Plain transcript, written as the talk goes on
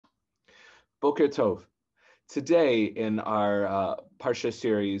Boker Tov. Today in our Parsha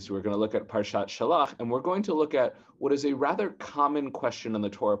series, we're going to look at Parshat Shelach, and we're going to look at what is a rather common question in the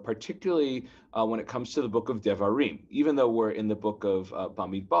Torah, particularly when it comes to the book of Devarim. Even though we're in the book of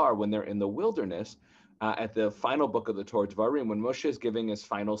Bamidbar, when they're in the wilderness, at the final book of the Torah, Devarim, when Moshe is giving his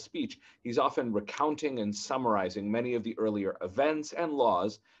final speech, he's often recounting and summarizing many of the earlier events and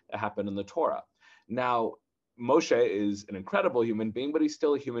laws that happened in the Torah. Now, Moshe is an incredible human being, but he's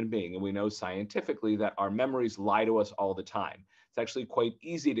still a human being. And we know scientifically that our memories lie to us all the time. It's actually quite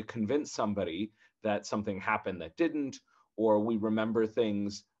easy to convince somebody that something happened that didn't, or we remember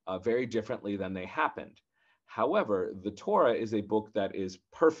things very differently than they happened. However, the Torah is a book that is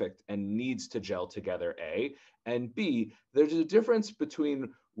perfect and needs to gel together, A, and B, there's a difference between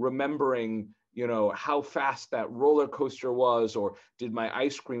remembering how fast that roller coaster was, or did my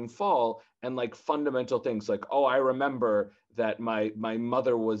ice cream fall, and like fundamental things like, oh, I remember that my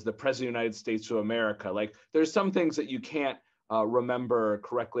mother was the president of the United States of America. Like there's some things that you can't remember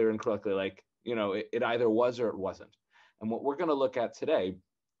correctly or incorrectly, like, it either was or it wasn't. And what we're going to look at today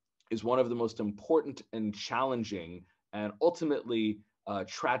is one of the most important and challenging and ultimately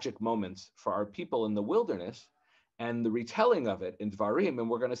tragic moments for our people in the wilderness, and the retelling of it in Dvarim. And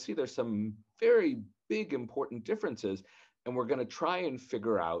we're going to see there's some very big, important differences, and we're going to try and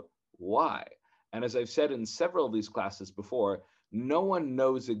figure out why. And as I've said in several of these classes before, no one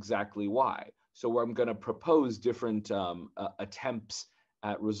knows exactly why. So I'm going to propose different attempts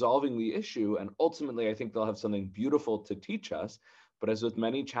at resolving the issue, and ultimately I think they'll have something beautiful to teach us. But as with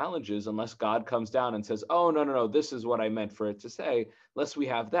many challenges, unless God comes down and says, oh, no, this is what I meant for it to say, unless we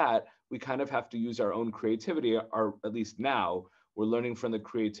have that, we kind of have to use our own creativity, or at least now, we're learning from the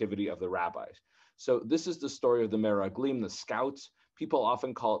creativity of the rabbis. So this is the story of the Meraglim, the scouts. People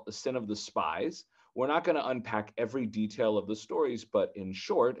often call it the sin of the spies. We're not going to unpack every detail of the stories, but in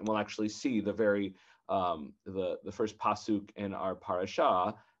short, and we'll actually see the first pasuk in our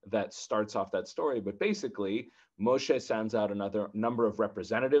parasha that starts off that story. But basically, Moshe sends out another number of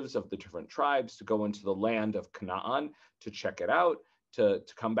representatives of the different tribes to go into the land of Canaan to check it out, to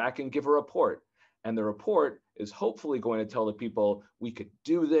come back and give a report. And the report is hopefully going to tell the people, we could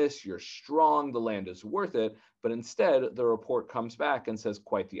do this, you're strong, the land is worth it. But instead, the report comes back and says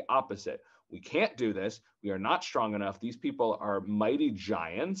quite the opposite. We can't do this. We are not strong enough. These people are mighty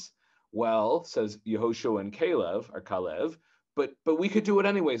giants. Well, says Yehoshua and Kalev, but we could do it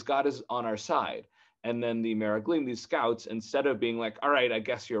anyways. God is on our side. And then the Meraglim, these scouts, instead of being like, all right, I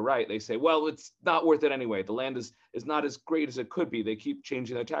guess you're right, they say, well, it's not worth it anyway. The land is not as great as it could be. They keep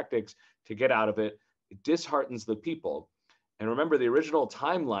changing their tactics to get out of it. It disheartens the people. And remember, the original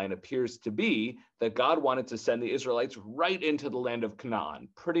timeline appears to be that God wanted to send the Israelites right into the land of Canaan,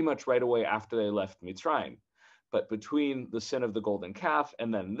 pretty much right away after they left Mitzrayim. But between the sin of the golden calf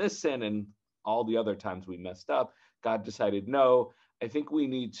and then this sin and all the other times we messed up, God decided, no, I think we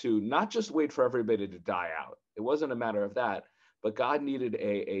need to not just wait for everybody to die out. It wasn't a matter of that, but God needed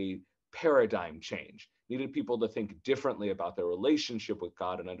a paradigm change, needed people to think differently about their relationship with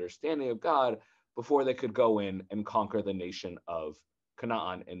God and understanding of God before they could go in and conquer the nation of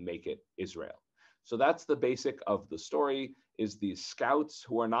Canaan and make it Israel. So that's the basic of the story, is these scouts,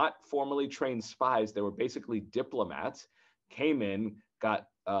 who are not formally trained spies, they were basically diplomats, came in, got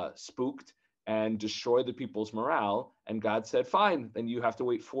spooked, and destroyed the people's morale. And God said, fine, then you have to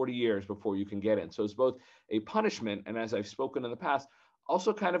wait 40 years before you can get in. So it's both a punishment, and as I've spoken in the past,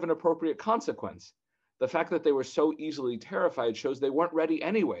 also kind of an appropriate consequence. The fact that they were so easily terrified shows they weren't ready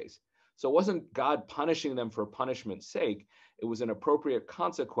anyways. So it wasn't God punishing them for punishment's sake. It was an appropriate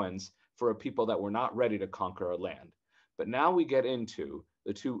consequence for a people that were not ready to conquer a land. But now we get into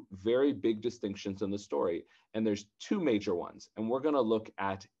the two very big distinctions in the story, and there's two major ones, and we're going to look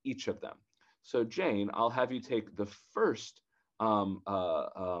at each of them. So Jane, I'll have you take the first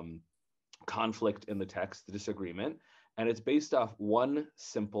conflict in the text, the disagreement, and it's based off one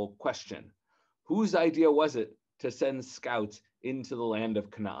simple question. Whose idea was it to send scouts into the land of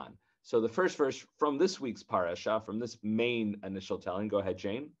Canaan? So the first verse from this week's parasha, from this main initial telling, go ahead,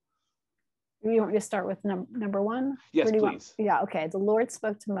 Jane. You want me to start with number one? Yes, please. Yeah, okay. The Lord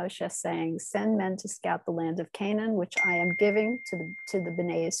spoke to Moshe saying, send men to scout the land of Canaan, which I am giving to the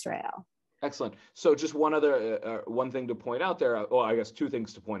Bnei Israel. Excellent. So just one thing to point out there, well, I guess two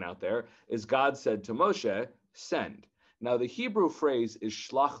things to point out there, is God said to Moshe, send. Now the Hebrew phrase is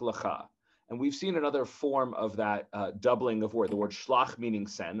shlach lecha, and we've seen another form of that doubling of word, the word shlach meaning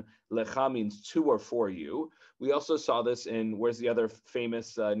send, lecha means to or for you. We also saw this in, where's the other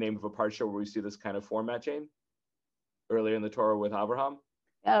famous name of a parsha where we see this kind of format, Jane? Earlier in the Torah with Abraham?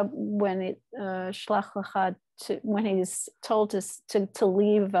 When it shlach lecha, when he's told to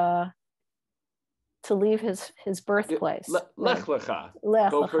leave to leave his birthplace. Lech lecha,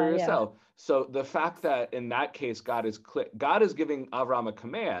 Lech go for lecha, yeah. yourself. So the fact that in that case God is giving Avram a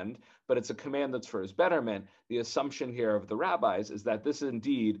command, but it's a command that's for his betterment. The assumption here of the rabbis is that this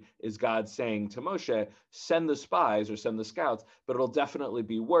indeed is God saying to Moshe, send the spies or send the scouts, but it'll definitely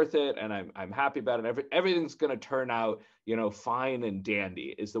be worth it, and I'm happy about it. Everything's going to turn out, fine and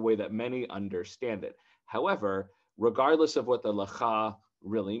dandy, is the way that many understand it. However, regardless of what the lecha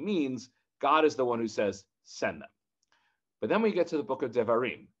really means, God is the one who says, send them. But then we get to the book of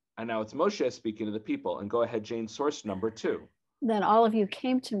Devarim, and now it's Moshe speaking to the people. And go ahead, Jane, source number 2. Then all of you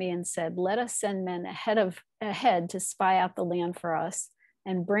came to me and said, let us send men ahead to spy out the land for us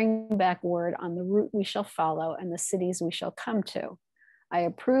and bring back word on the route we shall follow and the cities we shall come to. I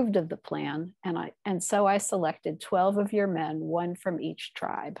approved of the plan, and so I selected 12 of your men, one from each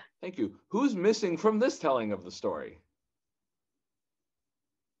tribe. Thank you. Who's missing from this telling of the story?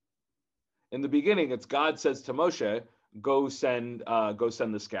 In the beginning, it's God says to Moshe, go send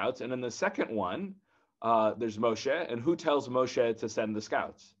the scouts. And in the second one, there's Moshe. And who tells Moshe to send the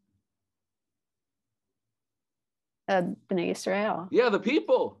scouts? Bnei Israel. Yeah, the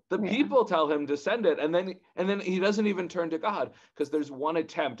people. The people tell him to send it, and then he doesn't even turn to God, because there's one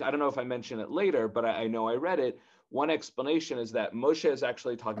attempt. I don't know if I mention it later, but I know I read it. One explanation is that Moshe is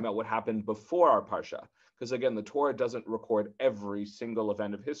actually talking about what happened before our parsha, because again, the Torah doesn't record every single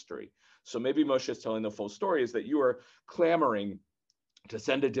event of history. So maybe Moshe is telling the full story, is that you are clamoring to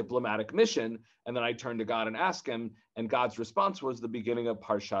send a diplomatic mission, and then I turned to God and asked him, and God's response was the beginning of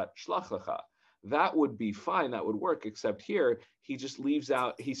Parshat Shelach Lecha. That would be fine, that would work, except here, he just leaves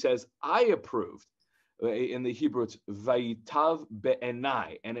out, he says, I approved. In the Hebrew, it's Vayitav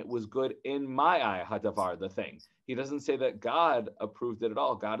be'enai, and it was good in my eye, hadavar, the thing. He doesn't say that God approved it at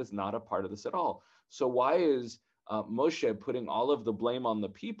all. God is not a part of this at all. So why is Moshe putting all of the blame on the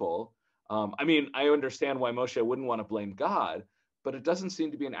people? I understand why Moshe wouldn't want to blame God, but it doesn't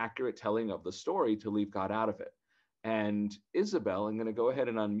seem to be an accurate telling of the story to leave God out of it. And Isabel, I'm going to go ahead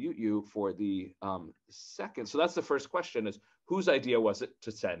and unmute you for the second. So that's the first question, is whose idea was it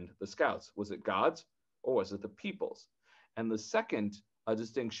to send the scouts? Was it God's or was it the people's? And the second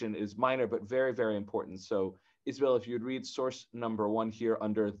distinction is minor, but very, very important. So Isabel, if you'd read source number 1 here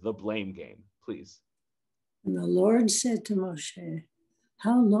under the blame game, please. And the Lord said to Moshe,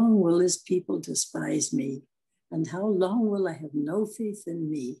 how long will this people despise me? And how long will I have no faith in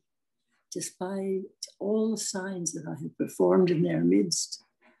me? Despite all the signs that I have performed in their midst,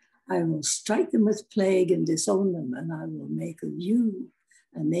 I will strike them with plague and disown them, and I will make of you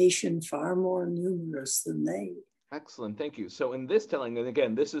a nation far more numerous than they. Excellent, thank you. So in this telling, and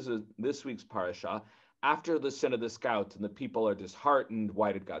again, this is this week's parasha, after the sin of the scouts and the people are disheartened,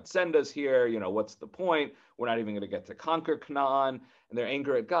 why did God send us here? What's the point? We're not even going to get to conquer Canaan, and they're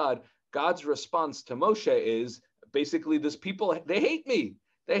angry at God. God's response to Moshe is basically, this people, they hate me.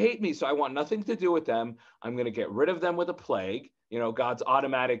 They hate me, so I want nothing to do with them. I'm going to get rid of them with a plague. God's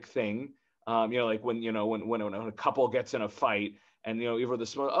automatic thing. Like when a couple gets in a fight, and either the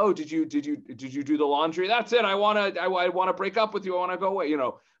smoke. Oh, did you do the laundry? That's it. I want to break up with you. I want to go away.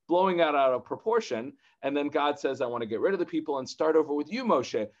 Blowing that out of proportion. And then God says, I want to get rid of the people and start over with you,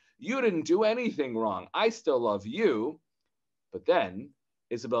 Moshe. You didn't do anything wrong. I still love you. But then,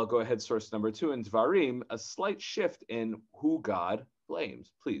 Isabel, go ahead. Source number 2 in Dvarim, a slight shift in who God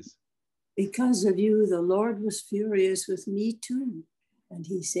blames, please. Because of you, the Lord was furious with me too. And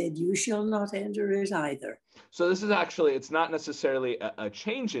he said, you shall not enter it either. So this is actually, it's not necessarily a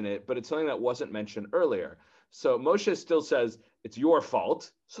change in it, but it's something that wasn't mentioned earlier. So Moshe still says, it's your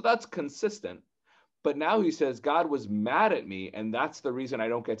fault. So that's consistent. But now he says, God was mad at me, and that's the reason I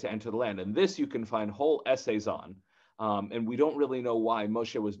don't get to enter the land. And this you can find whole essays on. And we don't really know why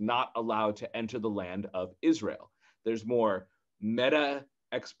Moshe was not allowed to enter the land of Israel. There's more meta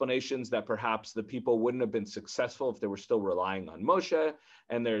explanations that perhaps the people wouldn't have been successful if they were still relying on Moshe.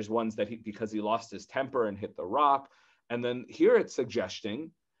 And there's ones that because he lost his temper and hit the rock. And then here it's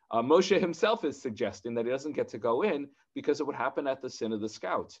suggesting, Moshe himself is suggesting that he doesn't get to go in because of what happened at the sin of the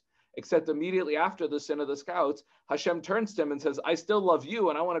scouts. Except immediately after the sin of the scouts, Hashem turns to him and says, I still love you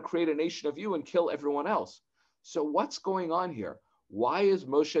and I want to create a nation of you and kill everyone else. So what's going on here? Why is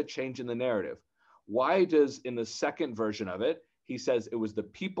Moshe changing the narrative? Why does, in the second version of it, he says it was the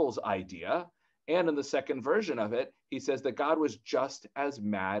people's idea, and in the second version of it, he says that God was just as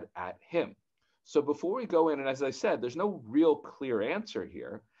mad at him. So before we go in, and as I said, there's no real clear answer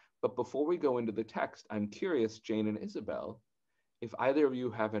here, but before we go into the text, I'm curious, Jane and Isabel, if either of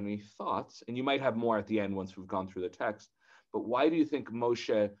you have any thoughts, and you might have more at the end once we've gone through the text, but why do you think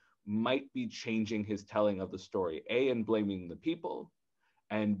Moshe might be changing his telling of the story? A, in blaming the people,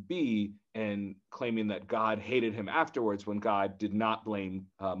 and B, in claiming that God hated him afterwards when God did not blame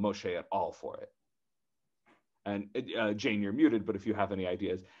Moshe at all for it. And Jane, you're muted, but if you have any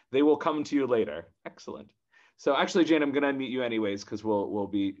ideas, they will come to you later. Excellent. So actually, Jane, I'm going to unmute you anyways, because we'll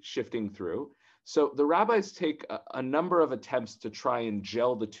be shifting through. So the rabbis take a number of attempts to try and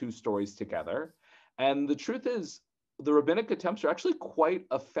gel the two stories together. And the truth is, the rabbinic attempts are actually quite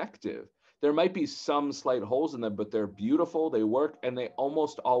effective. There might be some slight holes in them, but they're beautiful, they work, and they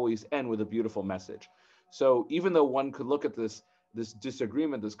almost always end with a beautiful message. So even though one could look at this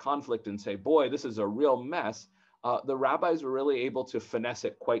disagreement, this conflict, and say, boy, this is a real mess, the rabbis were really able to finesse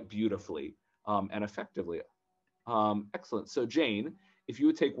it quite beautifully and effectively. Excellent. So Jane, if you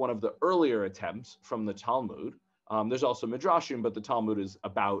would take one of the earlier attempts from the Talmud, there's also Midrashim, but the Talmud is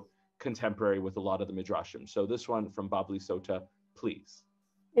about contemporary with a lot of the Midrashim. So this one from Babli Sota, please.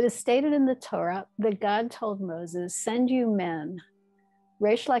 It is stated in the Torah that God told Moses, send you men.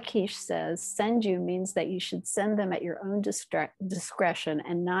 Reish Lakish says, send you means that you should send them at your own discretion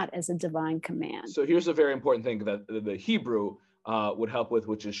and not as a divine command. So here's a very important thing that the Hebrew would help with,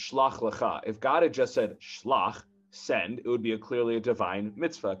 which is shlach lecha. If God had just said shlach, send, it would be clearly a divine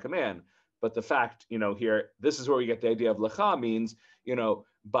mitzvah command. But the fact, here, this is where we get the idea of lecha means,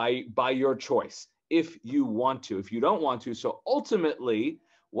 by your choice, if you want to, if you don't want to. So ultimately,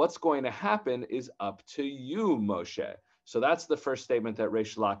 what's going to happen is up to you, Moshe. So that's the first statement that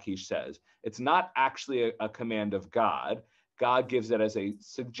Reish Lakish says. It's not actually a command of God. God gives it as a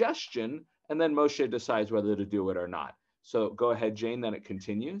suggestion, and then Moshe decides whether to do it or not. So go ahead, Jane, then it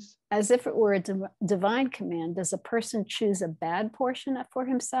continues. As if it were a divine command, does a person choose a bad portion for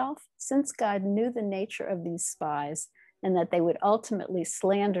himself? Since God knew the nature of these spies and that they would ultimately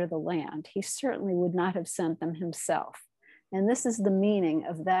slander the land, he certainly would not have sent them himself. And this is the meaning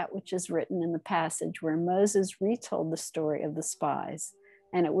of that which is written in the passage where Moses retold the story of the spies,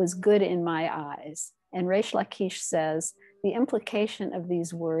 and it was good in my eyes. And Reish Lakish says, the implication of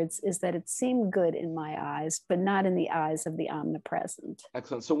these words is that it seemed good in my eyes, but not in the eyes of the omnipresent.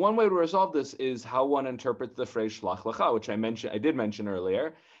 Excellent. So one way to resolve this is how one interprets the phrase shlach lecha, which I did mention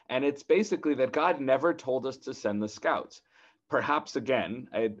earlier. And it's basically that God never told us to send the scouts. Perhaps, again,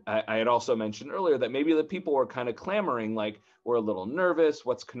 I had also mentioned earlier that maybe the people were kind of clamoring, like, we're a little nervous.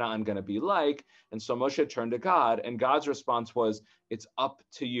 What's Canaan going to be like? And so Moshe turned to God, and God's response was, it's up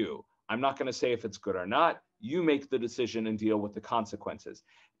to you. I'm not going to say if it's good or not. You make the decision and deal with the consequences.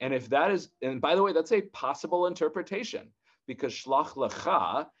 And if that is, and by the way, that's a possible interpretation, because shlach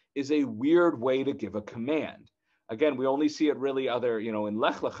lecha is a weird way to give a command. Again, we only see it really in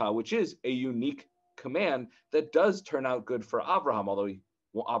lech lecha, which is a unique command that does turn out good for Abraham, although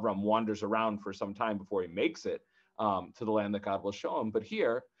Abraham wanders around for some time before he makes it to the land that God will show him. But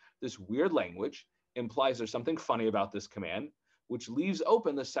here, this weird language implies there's something funny about this command, which leaves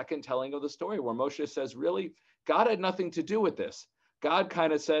open the second telling of the story where Moshe says, really, God had nothing to do with this. God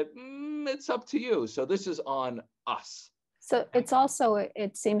kind of said, it's up to you. So this is on us. So it's also,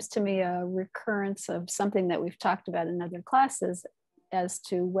 it seems to me, a recurrence of something that we've talked about in other classes as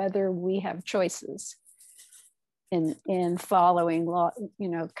to whether we have choices in following law,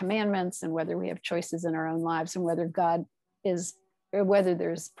 commandments, and whether we have choices in our own lives, and whether God is, or whether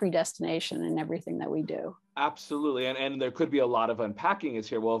there's predestination in everything that we do. Absolutely. And there could be a lot of unpacking is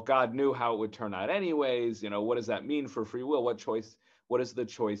here. Well, if God knew how it would turn out anyways, what does that mean for free will? What does the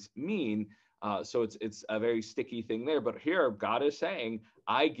choice mean? So it's a very sticky thing there. But here God is saying,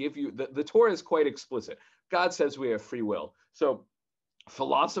 I give you, the Torah is quite explicit. God says we have free will. So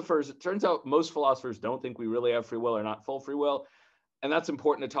philosophers, it turns out most philosophers don't think we really have free will or not full free will. And that's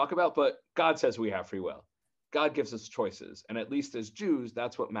important to talk about, but God says we have free will. God gives us choices. And at least as Jews,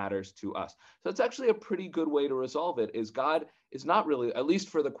 that's what matters to us. So it's actually a pretty good way to resolve it, is God is not really, at least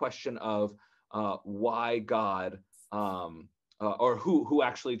for the question of why God, or who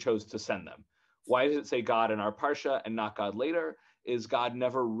actually chose to send them. Why does it say God in our Parsha and not God later? Is God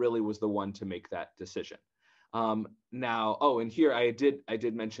never really was the one to make that decision. Now, and here I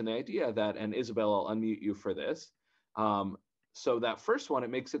did mention the idea that, and Isabel, I'll unmute you for this. So that first one, it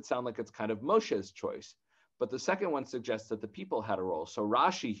makes it sound like it's kind of Moshe's choice. But the second one suggests that the people had a role. So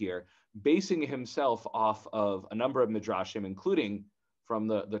Rashi here, basing himself off of a number of midrashim, including from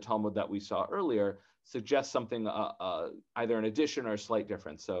the Talmud that we saw earlier, suggests something, either an addition or a slight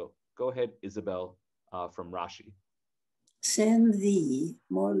difference. So go ahead, Isabel, from Rashi. Send thee,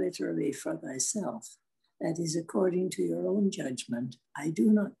 more literally, for thyself. That is according to your own judgment. I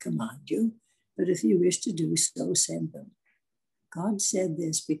do not command you, but if you wish to do so, send them. God said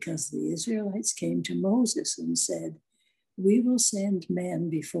this because the Israelites came to Moses and said, we will send men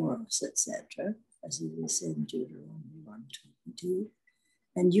before us, etc., as it is said in Deuteronomy 1:22.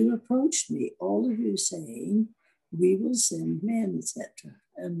 And you approached me, all of you, saying, we will send men, etc.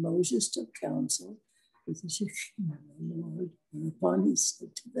 And Moses took counsel with the Shekinah, the Lord, whereupon he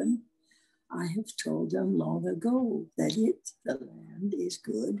said to them, I have told them long ago that the land is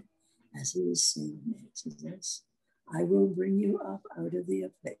good, as it is said in Exodus. I will bring you up out of the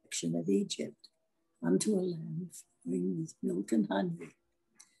affliction of Egypt unto a land flowing with milk and honey.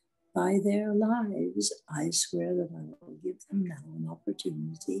 By their lives, I swear that I will give them now an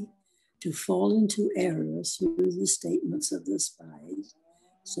opportunity to fall into error through the statements of the spies,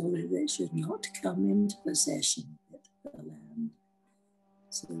 so that they should not come into possession of the land.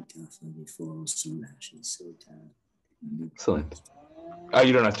 Sota 44, Shelach, Sota. Excellent.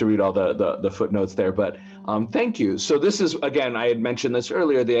 You don't have to read all the footnotes there, but thank you. So this is, again, I had mentioned this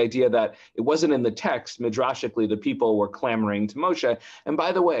earlier, the idea that it wasn't in the text. Midrashically, the people were clamoring to Moshe. And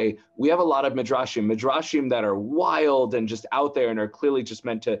by the way, we have a lot of midrashim that are wild and just out there and are clearly just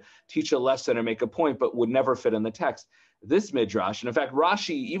meant to teach a lesson or make a point, but would never fit in the text. This midrash, and in fact,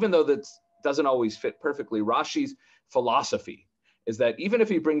 Rashi, even though that doesn't always fit perfectly, Rashi's philosophy is that even if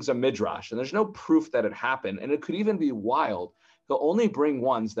he brings a midrash, and there's no proof that it happened, and it could even be wild, he'll only bring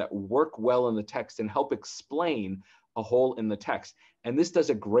ones that work well in the text and help explain a hole in the text. And this does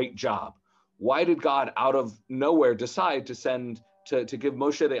a great job. Why did God out of nowhere decide to give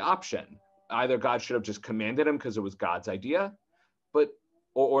Moshe the option? Either God should have just commanded him because it was God's idea,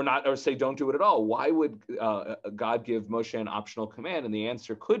 or not, or say don't do it at all. Why would God give Moshe an optional command? And the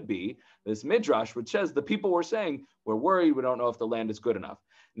answer could be this midrash, which says the people were saying, we're worried, we don't know if the land is good enough.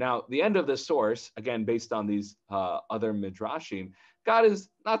 Now, the end of this source, again, based on these other midrashim, God is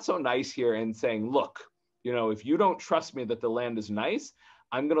not so nice here and saying, look, if you don't trust me that the land is nice,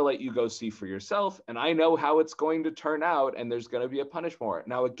 I'm going to let you go see for yourself. And I know how it's going to turn out, and there's going to be a punishment for it.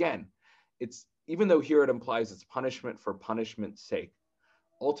 Now, again, even though here it implies it's punishment for punishment's sake,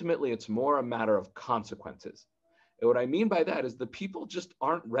 ultimately, it's more a matter of consequences. And what I mean by that is the people just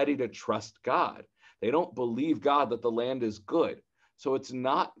aren't ready to trust God. They don't believe God that the land is good. So it's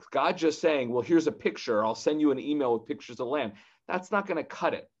not God just saying, well, here's a picture. I'll send you an email with pictures of land. That's not going to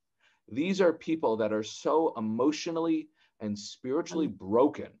cut it. These are people that are so emotionally and spiritually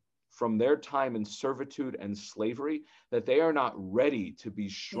broken from their time in servitude and slavery that they are not ready to be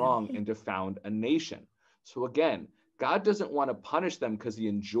strong and to found a nation. So again, God doesn't want to punish them because he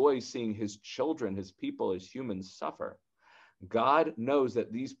enjoys seeing his children, his people, his humans suffer. God knows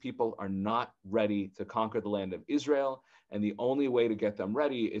that these people are not ready to conquer the land of Israel, and the only way to get them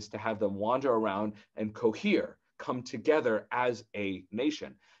ready is to have them wander around and cohere, come together as a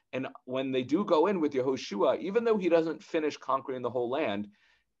nation. And when they do go in with Yehoshua, even though he doesn't finish conquering the whole land,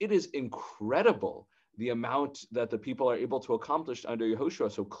 it is incredible the amount that the people are able to accomplish under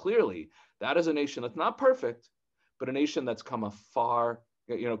Yehoshua. So clearly, that is a nation that's not perfect, but a nation that's come a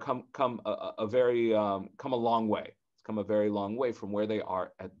long way. It's come a very long way from where they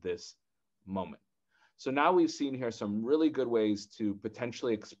are at this moment. So now we've seen here some really good ways to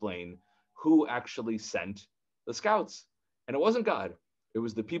potentially explain who actually sent the scouts. And it wasn't God. It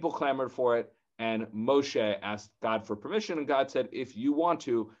was the people clamored for it. And Moshe asked God for permission. And God said, if you want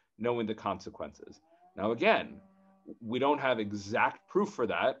to, knowing the consequences. Now, again, we don't have exact proof for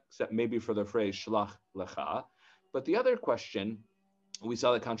that, except maybe for the phrase Shelach lecha. But the other question, we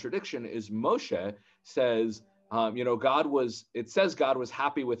saw the contradiction, is Moshe says, it says God was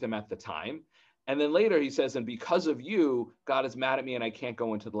happy with him at the time. And then later he says, and because of you, God is mad at me and I can't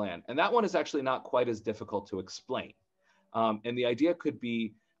go into the land. And that one is actually not quite as difficult to explain. And the idea could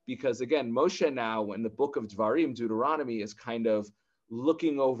be because, again, Moshe now in the book of Dvarim, Deuteronomy, is kind of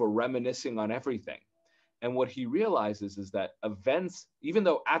looking over, reminiscing on everything. And what he realizes is that events, even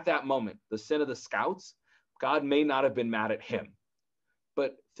though at that moment, the sin of the scouts, God may not have been mad at him,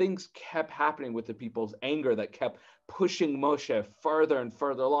 but things kept happening with the people's anger that kept pushing Moshe further and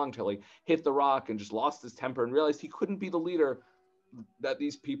further along till he hit the rock and just lost his temper and realized he couldn't be the leader that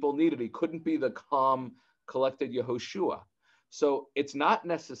these people needed. He couldn't be the calm, collected Yehoshua. So it's not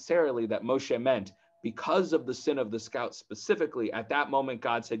necessarily that Moshe meant because of the sin of the scouts specifically, at that moment,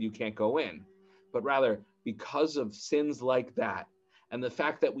 God said, you can't go in, but rather because of sins like that, and the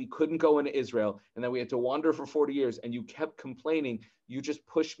fact that we couldn't go into Israel and that we had to wander for 40 years and you kept complaining, you just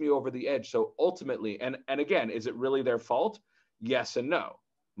pushed me over the edge. So ultimately, and again, is it really their fault? Yes and no.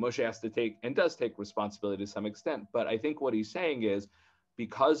 Moshe has to take and does take responsibility to some extent. But I think what he's saying is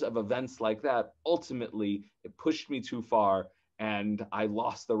because of events like that, ultimately it pushed me too far and I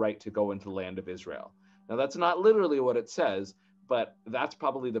lost the right to go into the land of Israel. Now that's not literally what it says, but that's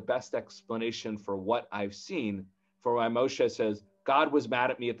probably the best explanation for what I've seen for why Moshe says, God was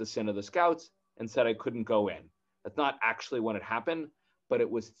mad at me at the sin of the scouts and said I couldn't go in. That's not actually when it happened, but it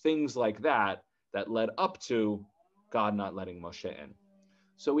was things like that that led up to God not letting Moshe in.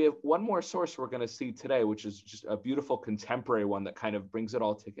 So we have one more source we're going to see today, which is just a beautiful contemporary one that kind of brings it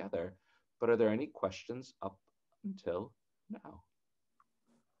all together. But are there any questions up until now?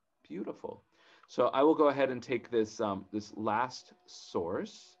 Beautiful. So I will go ahead and take this, this last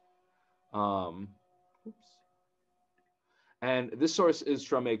source. And this source is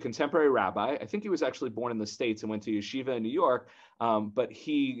from a contemporary rabbi. I think he was actually born in the States and went to yeshiva in New York, but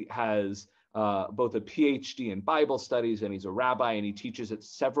he has both a PhD in Bible studies, and he's a rabbi, and he teaches at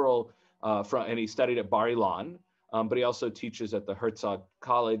several, and he studied at Bar Ilan, but he also teaches at the Herzog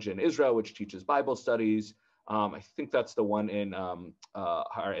College in Israel, which teaches Bible studies. I think that's the one in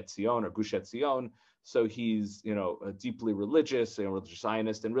Har Etzion or Gush Etzion. So he's, deeply religious, a religious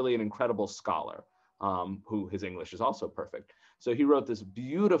Zionist, and really an incredible scholar. Who his English is also perfect. So he wrote this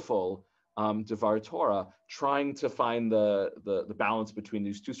beautiful Devar Torah, trying to find the balance between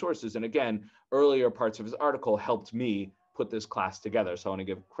these two sources. And again, earlier parts of his article helped me put this class together. So I want to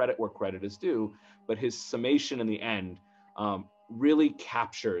give credit where credit is due, but his summation in the end really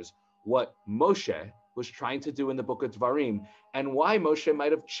captures what Moshe was trying to do in the book of Dvarim and why Moshe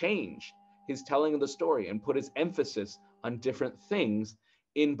might have changed his telling of the story and put his emphasis on different things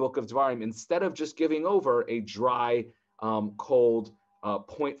in Book of Dvarim, instead of just giving over a dry, cold,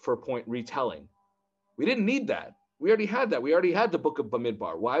 point-for-point retelling. We didn't need that. We already had that. We already had the Book of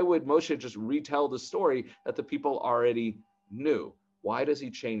Bamidbar. Why would Moshe just retell the story that the people already knew? Why does he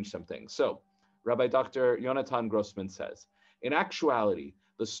change something? So Rabbi Dr. Yonatan Grossman says, in actuality,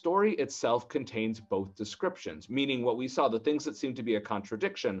 the story itself contains both descriptions, meaning what we saw, the things that seem to be a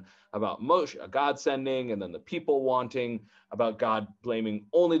contradiction about Moshe, God sending, and then the people wanting, about God blaming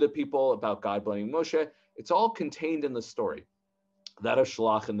only the people, about God blaming Moshe. It's all contained in the story, that of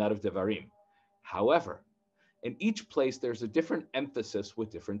Shelach and that of Devarim. However, in each place, there's a different emphasis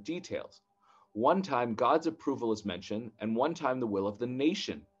with different details. One time, God's approval is mentioned, and one time the will of the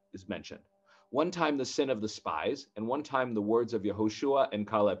nation is mentioned. One time the sin of the spies, and one time the words of Yehoshua and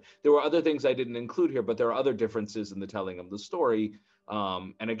Caleb. There were other things I didn't include here, but there are other differences in the telling of the story.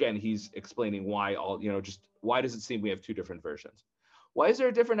 And again, he's explaining why why does it seem we have two different versions? Why is there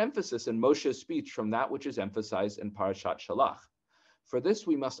a different emphasis in Moshe's speech from that which is emphasized in Parashat Shelach? For this,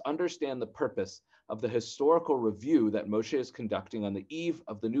 we must understand the purpose of the historical review that Moshe is conducting on the eve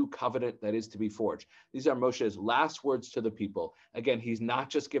of the new covenant that is to be forged. These are Moshe's last words to the people. Again, he's not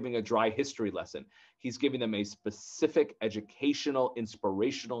just giving a dry history lesson. He's giving them a specific educational,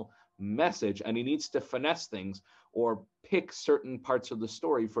 inspirational message, and he needs to finesse things or pick certain parts of the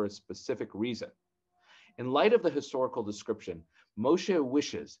story for a specific reason. In light of the historical description, Moshe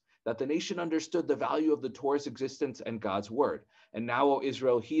wishes that the nation understood the value of the Torah's existence and God's word. And now, O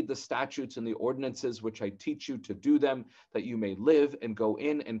Israel, heed the statutes and the ordinances which I teach you to do them, that you may live and go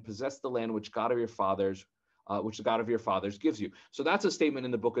in and possess the land which God of your fathers, gives you. So that's a statement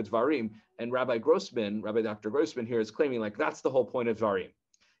in the book of Dvarim. And Rabbi Dr. Grossman here is claiming like that's the whole point of Dvarim,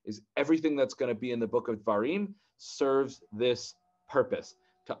 is everything that's going to be in the book of Dvarim serves this purpose,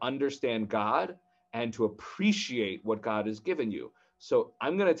 to understand God and to appreciate what God has given you. So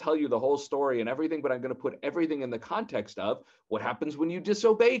I'm going to tell you the whole story and everything, but I'm going to put everything in the context of what happens when you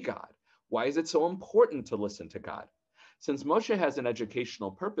disobey God. Why is it so important to listen to God? Since Moshe has an educational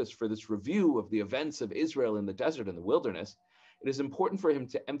purpose for this review of the events of Israel in the desert and the wilderness, it is important for him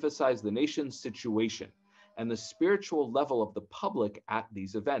to emphasize the nation's situation and the spiritual level of the public at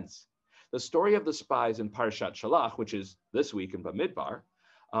these events. The story of the spies in Parashat Shelach, which is this week in Bamidbar,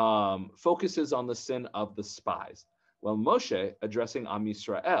 focuses on the sin of the spies. While Moshe, addressing Am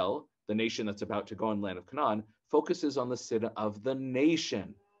Yisrael, the nation that's about to go in the land of Canaan, focuses on the sin of the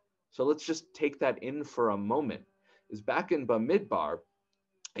nation. So let's just take that in for a moment. Is back in Bamidbar,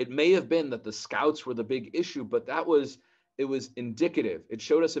 it may have been that the scouts were the big issue, but it was indicative. It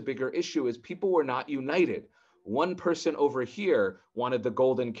showed us a bigger issue is people were not united. One person over here wanted the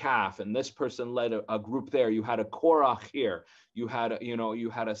golden calf, and this person led a group there. You had a Korach here. You had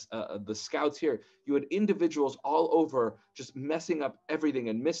the scouts here. You had individuals all over just messing up everything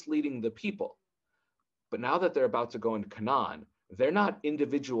and misleading the people. But now that they're about to go into Canaan, they're not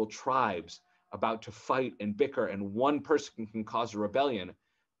individual tribes about to fight and bicker, and one person can cause a rebellion.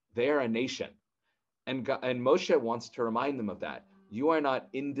 They're a nation. And Moshe wants to remind them of that. You are not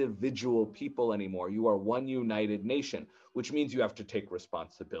individual people anymore. You are one united nation, which means you have to take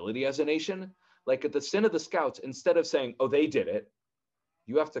responsibility as a nation. Like at the sin of the scouts, instead of saying, oh, they did it,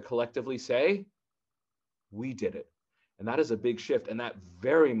 you have to collectively say, we did it. And that is a big shift. And that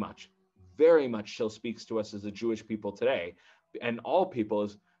very much still speaks to us as a Jewish people today. And all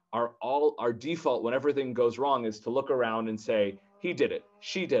peoples our default when everything goes wrong is to look around and say, He did it,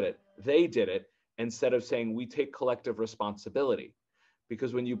 she did it, they did it, instead of saying we take collective responsibility.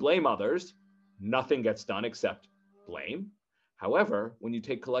 Because when you blame others, nothing gets done except blame. However, when you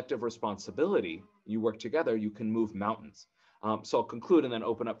take collective responsibility, you work together, you can move mountains. So I'll conclude and then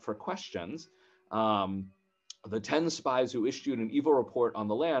open up for questions. The 10 spies who issued an evil report on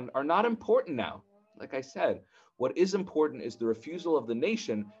the land are not important now. Like I said, what is important is the refusal of the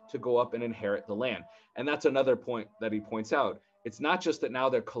nation to go up and inherit the land. And that's another point that he points out. It's not just that now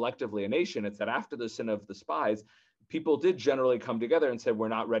they're collectively a nation, it's that after the sin of the spies, people did generally come together and say, we're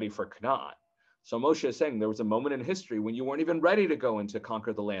not ready for Canaan. So Moshe is saying there was a moment in history when you weren't even ready to go and to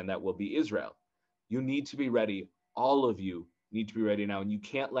conquer the land that will be Israel. You need to be ready. All of you need to be ready now. And you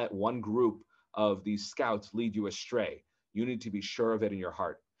can't let one group of these scouts lead you astray. You need to be sure of it in your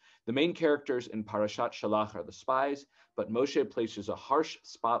heart. The main characters in Parashat Shelach are the spies, but Moshe places a harsh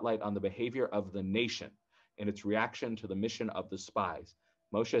spotlight on the behavior of the nation in its reaction to the mission of the spies.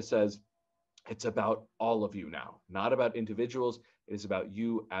 Moshe says, it's about all of you now, not about individuals. It is about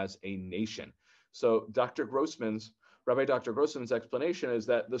you as a nation. So Rabbi Dr. Grossman's explanation is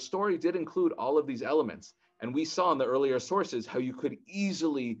that the story did include all of these elements. And we saw in the earlier sources how you could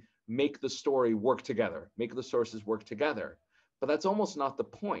easily make the story work together, make the sources work together. But that's almost not the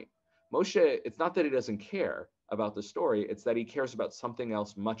point. Moshe, it's not that he doesn't care about the story, it's that he cares about something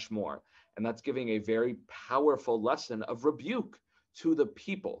else much more. And that's giving a very powerful lesson of rebuke to the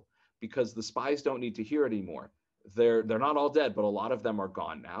people, because the spies don't need to hear it anymore. They're not all dead, but a lot of them are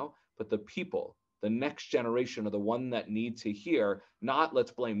gone now. But the people, the next generation, are the one that need to hear, not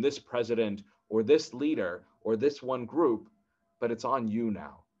let's blame this president or this leader or this one group, but it's on you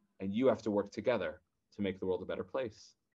now. And you have to work together to make the world a better place.